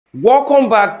Welcome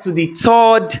back to the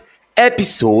third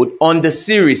episode on the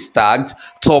series tagged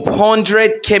Top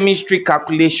 100 Chemistry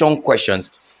Calculation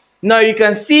Questions. Now you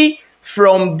can see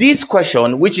from this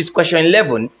question, which is question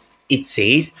 11, it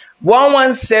says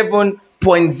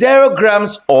 117.0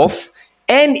 grams of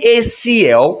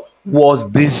NaCl was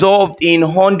dissolved in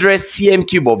 100 cm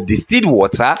cube of distilled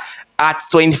water at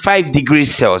 25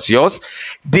 degrees Celsius.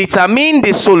 Determine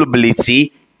the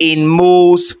solubility in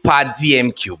moles per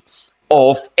dm cube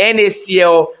of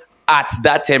NaCl at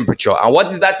that temperature. And what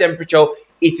is that temperature?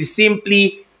 It is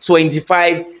simply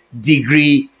 25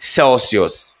 degrees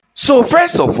Celsius. So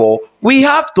first of all, we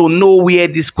have to know where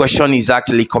this question is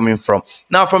actually coming from.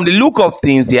 Now, from the look of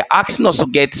things, they're asking us to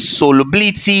get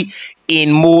solubility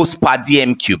in moles per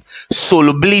dm cube.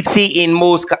 Solubility in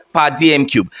moles per dm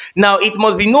cube. Now, it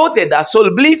must be noted that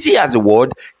solubility as a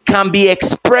word can be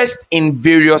expressed in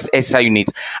various SI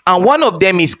units. And one of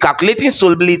them is calculating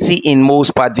solubility in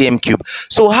moles per dm cube.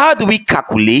 So how do we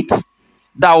calculate?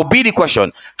 That will be the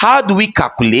question. How do we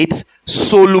calculate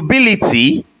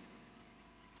solubility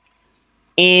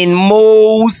in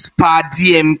moles per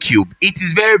dm cube? It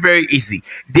is very, very easy.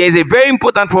 There's a very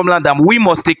important formula that we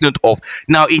must take note of.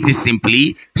 Now, it is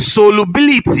simply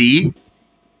solubility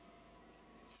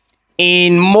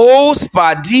in moles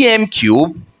per dm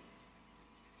cube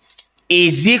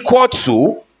is equal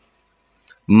to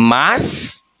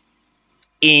mass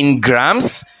in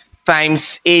grams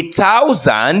times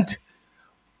 1,000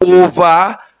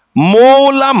 over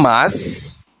molar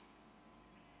mass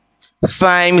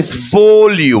times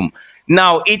volume.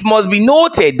 Now, it must be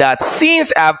noted that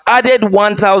since I've added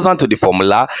 1,000 to the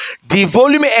formula, the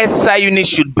volume SI unit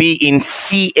should be in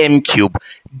cm cube.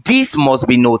 This must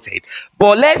be noted.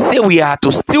 But let's say we have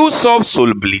to still solve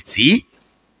solubility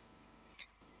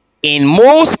in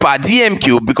moles per dm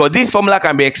cube, because this formula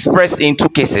can be expressed in two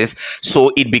cases. So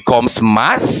it becomes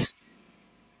mass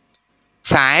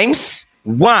times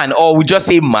 1, or we just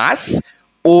say mass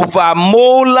over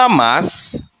molar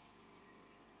mass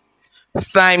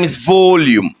times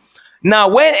volume. Now,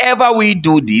 whenever we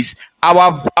do this,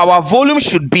 our volume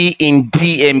should be in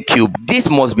dm cube. This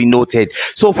must be noted.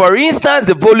 So for instance,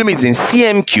 the volume is in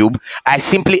cm cube, I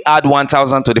simply add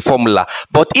 1,000 to the formula.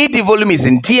 But if the volume is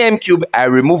in dm cube, I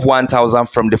remove 1,000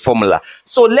 from the formula.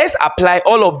 So let's apply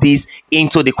all of these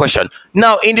into the question.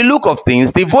 Now, in the look of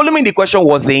things, the volume in the question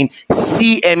was in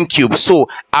cm cube, so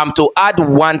I'm to add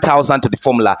 1,000 to the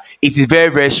formula. It is very,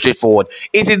 very straightforward.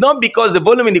 It is not because the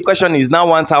volume in the question is now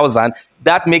 1,000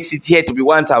 that makes it here to be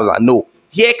 1,000. No,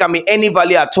 here can be any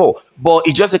value at all, but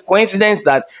it's just a coincidence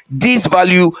that this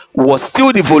value was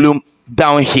still the volume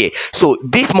down here. So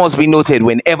this must be noted.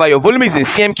 Whenever your volume is in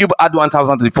cm cube, add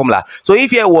 1,000 to the formula. So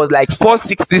if here was like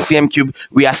 460 cm cube,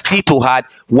 we are still to add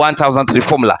 1,000 to the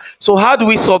formula. So how do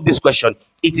we solve this question?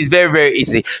 It is very, very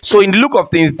easy. So in the look of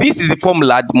things, this is the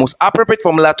formula, the most appropriate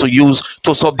formula to use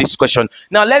to solve this question.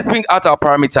 Now let's bring out our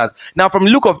parameters. Now from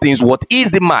the look of things, what is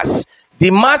the mass? The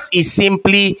mass is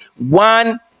simply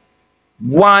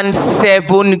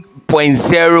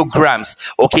 117.0 grams.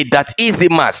 Okay, that is the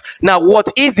mass. Now,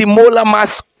 what is the molar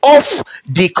mass of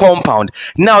the compound?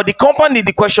 Now, the compound in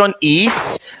the question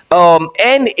is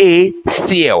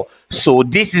NaCl. So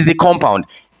this is the compound,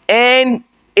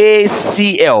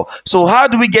 NaCl. So how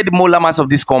do we get the molar mass of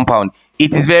this compound?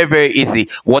 It is very, very easy.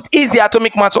 What is the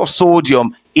atomic mass of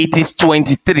sodium? It is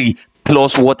 23.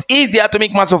 Plus, what is the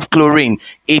atomic mass of chlorine?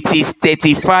 It is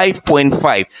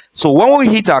 35.5. So when we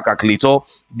hit our calculator,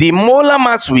 the molar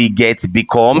mass we get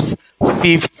becomes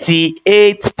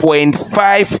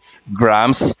 58.5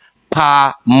 grams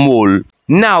per mole.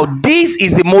 Now, this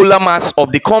is the molar mass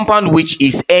of the compound, which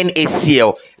is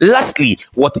NaCl. Lastly,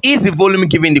 what is the volume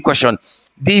given the question?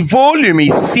 The volume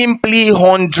is simply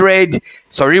 1,000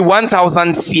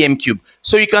 cm cube.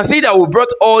 So you can see that we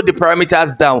brought all the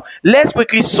parameters down. Let's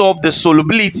quickly solve the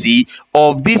solubility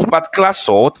of this particular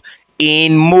salt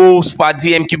in moles per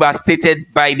dm cube as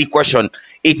stated by the question.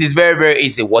 It is very, very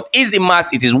easy. What is the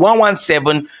mass? It is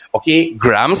 117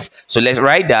 grams. So let's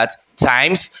write that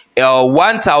times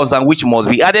 1,000, which must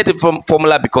be added to the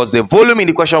formula because the volume in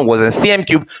the question was in cm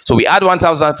cube. So we add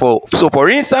 1,000 for. So for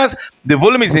instance, the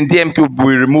volume is in dm cube.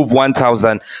 We remove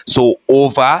 1,000. So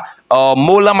over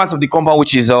molar mass of the compound,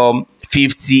 which is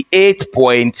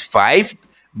 58.5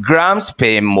 grams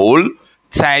per mole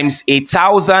times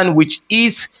 1,000, which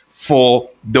is for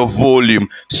the volume.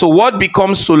 So what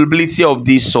becomes solubility of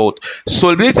this salt?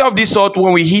 Solubility of this salt,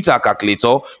 when we hit our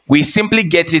calculator, we simply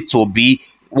get it to be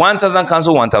 1,000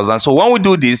 cancel 1,000. So when we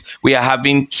do this, we are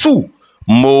having 2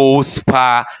 moles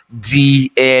per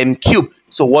dm cube.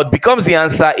 So what becomes the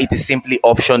answer? It is simply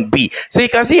option B. So you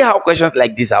can see how questions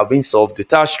like this are being solved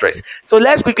without stress. So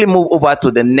let's quickly move over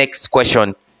to the next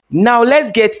question. Now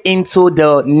let's get into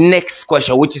the next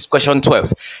question, which is question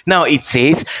 12. Now it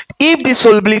says, if the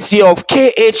solubility of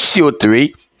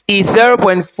KHCO3 is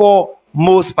 0.4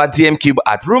 moles per dm cube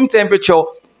at room temperature,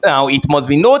 now it must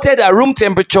be noted that room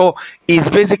temperature is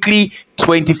basically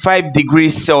 25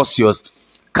 degrees Celsius.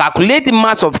 Calculate the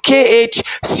mass of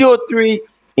KHCO3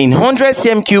 in 100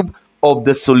 cm cube of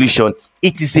the solution.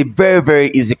 It is a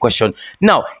very easy question.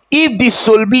 Now, if the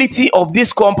solubility of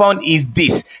this compound is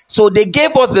this, so they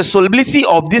gave us the solubility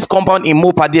of this compound in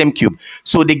mole per dm cube.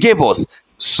 So they gave us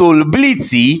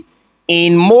solubility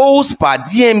in moles per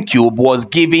dm cube was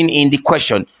given in the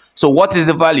question. So what is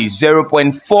the value?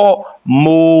 0.4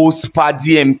 moles per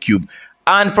dm cube.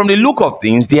 And from the look of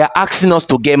things, they are asking us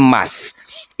to get mass.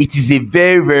 It is a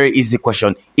very easy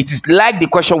question. It is like the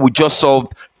question we just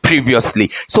solved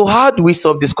previously. So how do we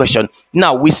solve this question?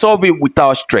 Now we solve it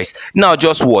without stress. Now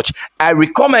just watch. I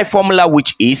recall my formula,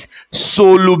 which is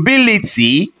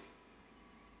solubility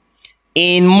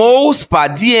in moles per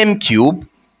dm cube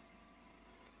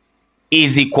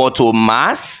is equal to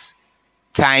mass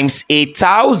times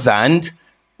 8,000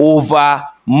 over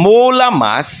molar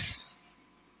mass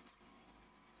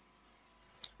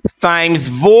times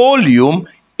volume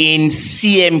in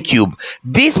cm cube.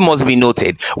 This must be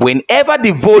noted. Whenever the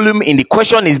volume in the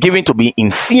question is given to be in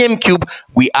cm cube,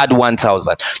 we add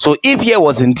 1,000. So if here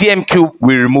was in dm cube,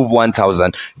 we remove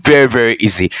 1,000. Very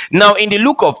easy. Now in the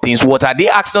look of things, what are they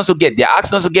asking us to get? They're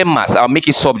asking us to get mass. I'll make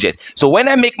it subject. So when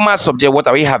I make mass subject, what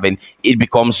are we having? It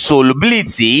becomes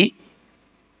solubility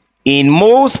in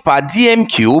moles per dm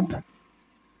cube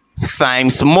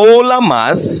times molar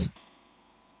mass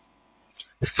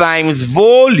times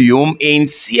volume in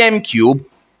cm cube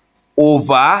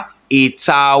over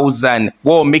 8,000.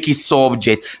 We'll make it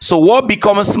subject. So what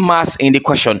becomes mass in the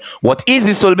question? What is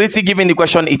the solubility given in the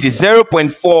question? It is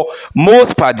 0.4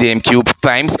 moles per dm cube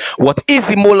times what is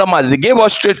the molar mass? They gave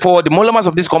us straightforward. The molar mass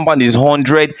of this compound is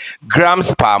 100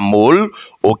 grams per mole.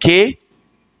 Okay.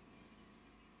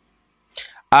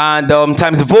 And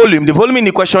times the volume. The volume in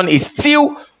the question is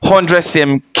still 100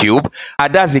 cm cube.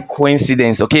 And that's a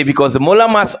coincidence, okay, because the molar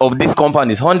mass of this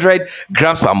compound is 100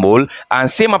 grams per mole, and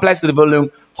same applies to the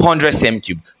volume, 100 cm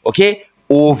cube, okay,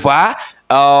 over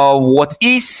over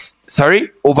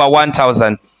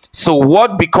 1,000. So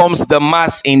what becomes the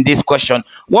mass in this question?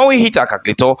 When we hit our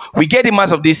calculator, we get the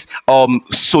mass of this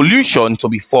solution to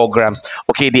be 4 grams.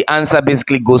 Okay, the answer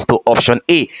basically goes to option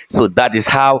A. So that is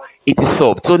how it is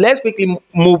solved. So let's quickly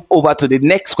move over to the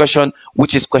next question,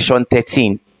 which is question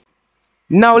 13.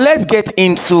 Now let's get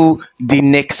into the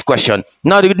next question.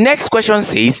 Now the next question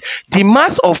says the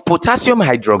mass of potassium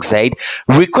hydroxide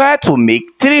required to make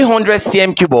 300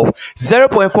 cm cube of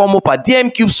 0.4 mole per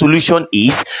dm cube solution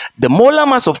is the molar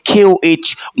mass of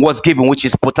KOH was given, which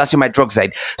is potassium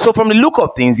hydroxide. So from the look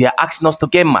of things, they are asking us to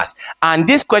get mass, and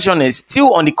this question is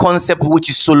still on the concept, which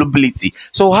is solubility.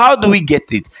 So how do we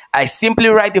get it? I simply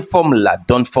write the formula.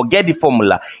 Don't forget the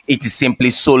formula. It is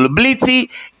simply solubility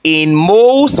in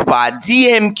moles per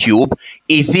dm cube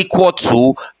is equal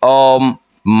to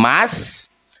mass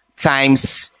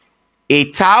times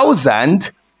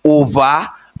 8,000 over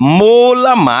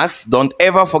molar mass. Don't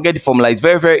ever forget the formula. It's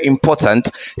very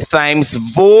important. Times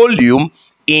volume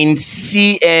in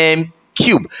cm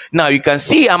cube. Now you can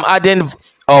see I'm adding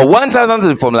 1,000 to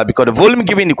the formula because the volume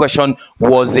given in the question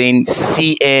was in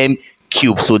cm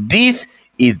cube. So this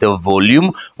is the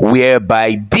volume,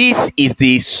 whereby this is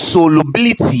the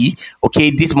solubility. Okay,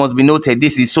 this must be noted.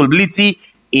 This is solubility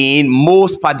in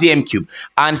moles per dm cube.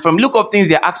 And from look of things,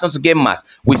 they're asking us to get mass.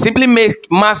 We simply make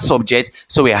mass subject.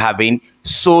 So we're having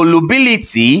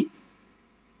solubility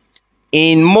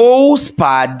in moles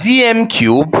per dm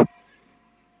cube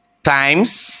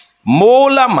times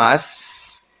molar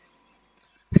mass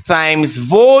times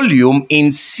volume in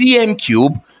cm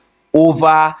cube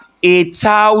over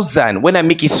 8,000 when I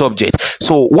make it subject.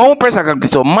 So when we press our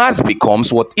calculator, mass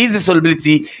becomes what is the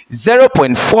solubility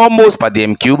 0.4 moles per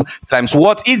dm cube times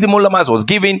what is the molar mass was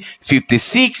given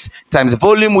 56 times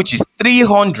volume, which is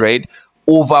 300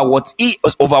 over what is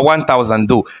over 1,000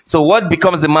 though. So what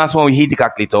becomes the mass when we hit the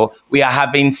calculator? We are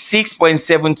having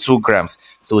 6.72 grams.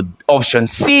 So option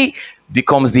C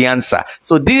becomes the answer.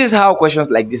 So this is how questions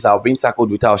like this are being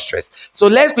tackled without stress. So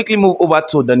let's quickly move over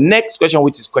to the next question,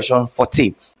 which is question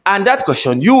 14. And that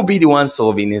question, you will be the one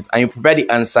solving it, and you provide the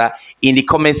answer in the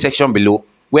comment section below,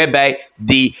 whereby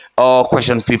the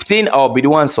question 15, I'll be the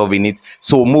one solving it.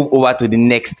 So move over to the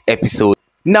next episode.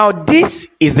 Now,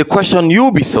 this is the question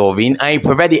you'll be solving, and you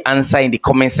provide the answer in the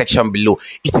comment section below.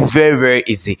 It is very, very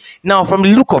easy. Now, from the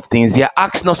look of things, they are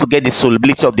asking us to get the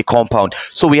solubility of the compound.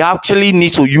 So we actually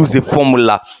need to use the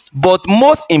formula. But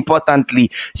most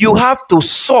importantly, you have to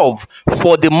solve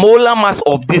for the molar mass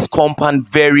of this compound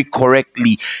very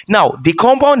correctly. Now, the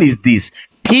compound is this: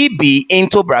 PB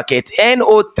into bracket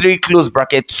NO3 close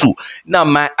bracket 2. Now,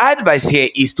 my advice here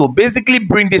is to basically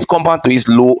bring this compound to its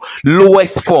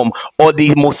lowest form, or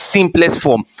the most simplest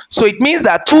form. So it means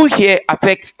that 2 here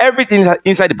affects everything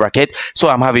inside the bracket. So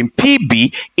I'm having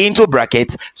PB into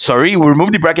bracket. Sorry, we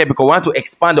remove the bracket because we want to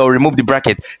expand or remove the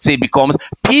bracket. So it becomes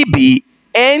PB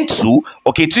N2,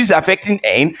 okay, 2 is affecting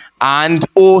N, and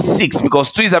O6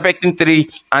 because 2 is affecting 3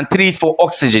 and 3 is for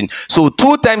oxygen. So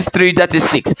 2 times 3, that is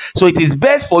 6. So it is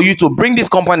best for you to bring this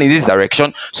compound in this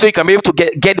direction so you can be able to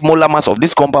get molar mass of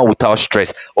this compound without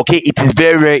stress. Okay, it is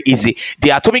very, very easy. The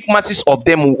atomic masses of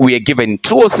them we are given: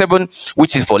 207,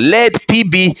 which is for lead,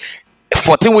 PB,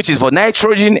 14, which is for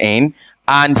nitrogen, N,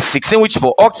 and 16, which is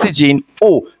for oxygen,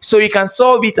 O. So you can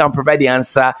solve it and provide the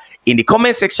answer in the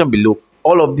comment section below.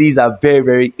 All of these are very,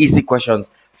 very easy questions.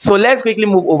 So let's quickly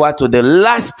move over to the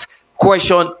last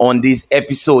question on this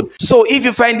episode. So if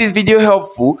you find this video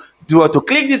helpful, do want to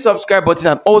click the subscribe button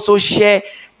and also share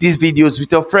these videos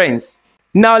with your friends.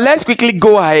 Now let's quickly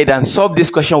go ahead and solve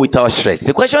this question without stress.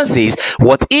 The question says,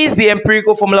 what is the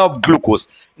empirical formula of glucose?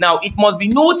 Now it must be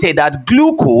noted that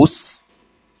glucose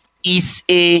is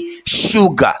a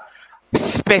sugar,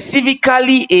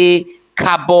 specifically a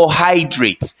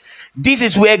carbohydrate. This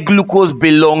is where glucose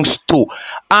belongs to.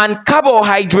 And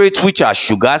carbohydrates, which are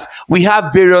sugars, we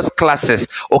have various classes.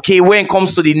 Okay, when it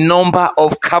comes to the number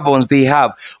of carbons they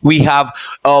have, we have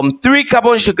 3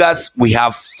 carbon sugars, we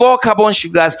have 4 carbon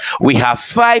sugars, we have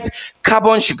 5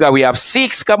 carbon sugar, we have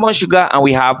 6 carbon sugar, and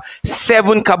we have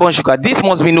 7 carbon sugar. This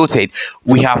must be noted.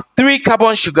 We have 3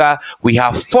 carbon sugar, we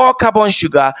have 4 carbon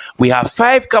sugar, we have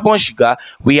 5 carbon sugar,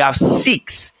 we have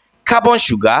 6 carbon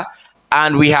sugar,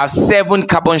 and we have 7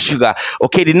 carbon sugar.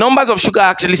 Okay, the numbers of sugar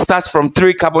actually starts from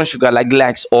 3 carbon sugar, like the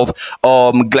likes of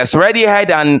glyceraldehyde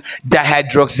and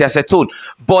dihydroxyacetone.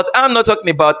 But I'm not talking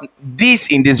about this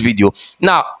in this video.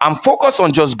 Now I'm focused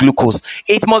on just glucose.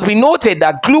 It must be noted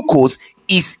that glucose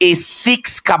is a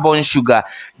 6 carbon sugar.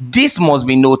 This must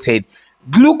be noted.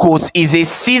 Glucose is a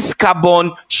 6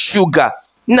 carbon sugar.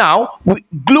 Now,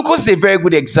 glucose is a very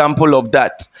good example of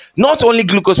that. Not only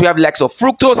glucose, we have likes of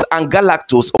fructose and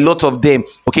galactose, a lot of them.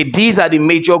 Okay, these are the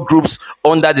major groups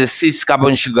under the 6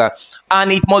 carbon sugar.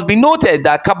 And it must be noted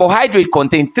that carbohydrate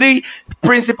contain 3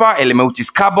 principal elements, which is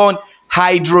carbon,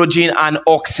 hydrogen, and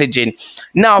oxygen.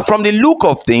 Now, from the look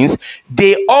of things,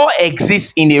 they all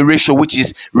exist in a ratio, which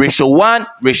is ratio 1,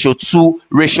 ratio 2,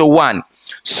 ratio 1.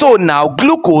 So now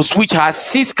glucose, which has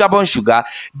 6 carbon sugar,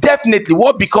 definitely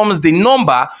what becomes the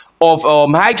number of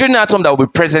hydrogen atom that will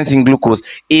be present in glucose?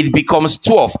 It becomes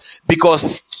 12,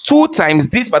 because 2 times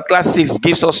this particular 6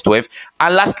 gives us 12.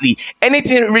 And lastly,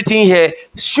 anything written here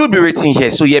should be written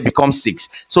here, so here becomes 6.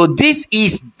 So this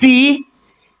is the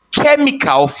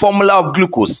chemical formula of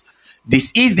glucose.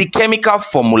 This is the chemical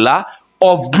formula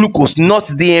of glucose, not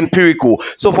the empirical.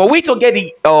 So for we to get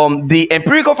the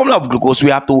empirical formula of glucose,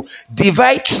 we have to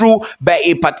divide through by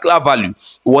a particular value.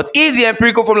 What is the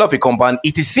empirical formula of a compound?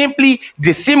 It is simply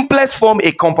the simplest form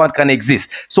a compound can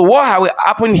exist. So what will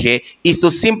happen here is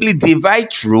to simply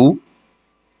divide through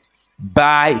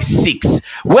by 6.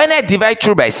 When I divide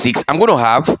through by 6, I'm going to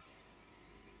have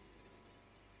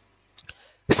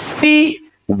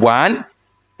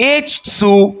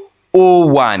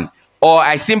C1H2O1. Or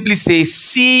I simply say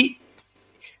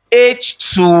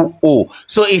CH2O.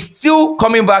 So it's still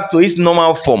coming back to its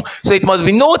normal form. So it must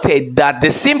be noted that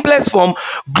the simplest form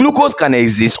glucose can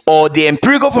exist, or the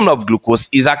empirical formula of glucose,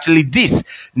 is actually this,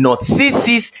 not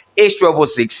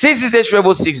C6H12O6.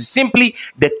 C6H12O6 is simply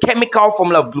the chemical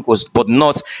formula of glucose, but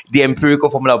not the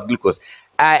empirical formula of glucose.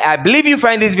 I believe you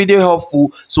find this video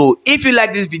helpful. So if you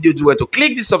like this video, do well to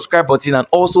click the subscribe button and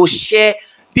also share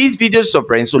these videos to your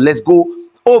friends. So let's go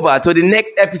over to the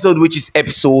next episode, which is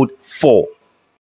episode 4.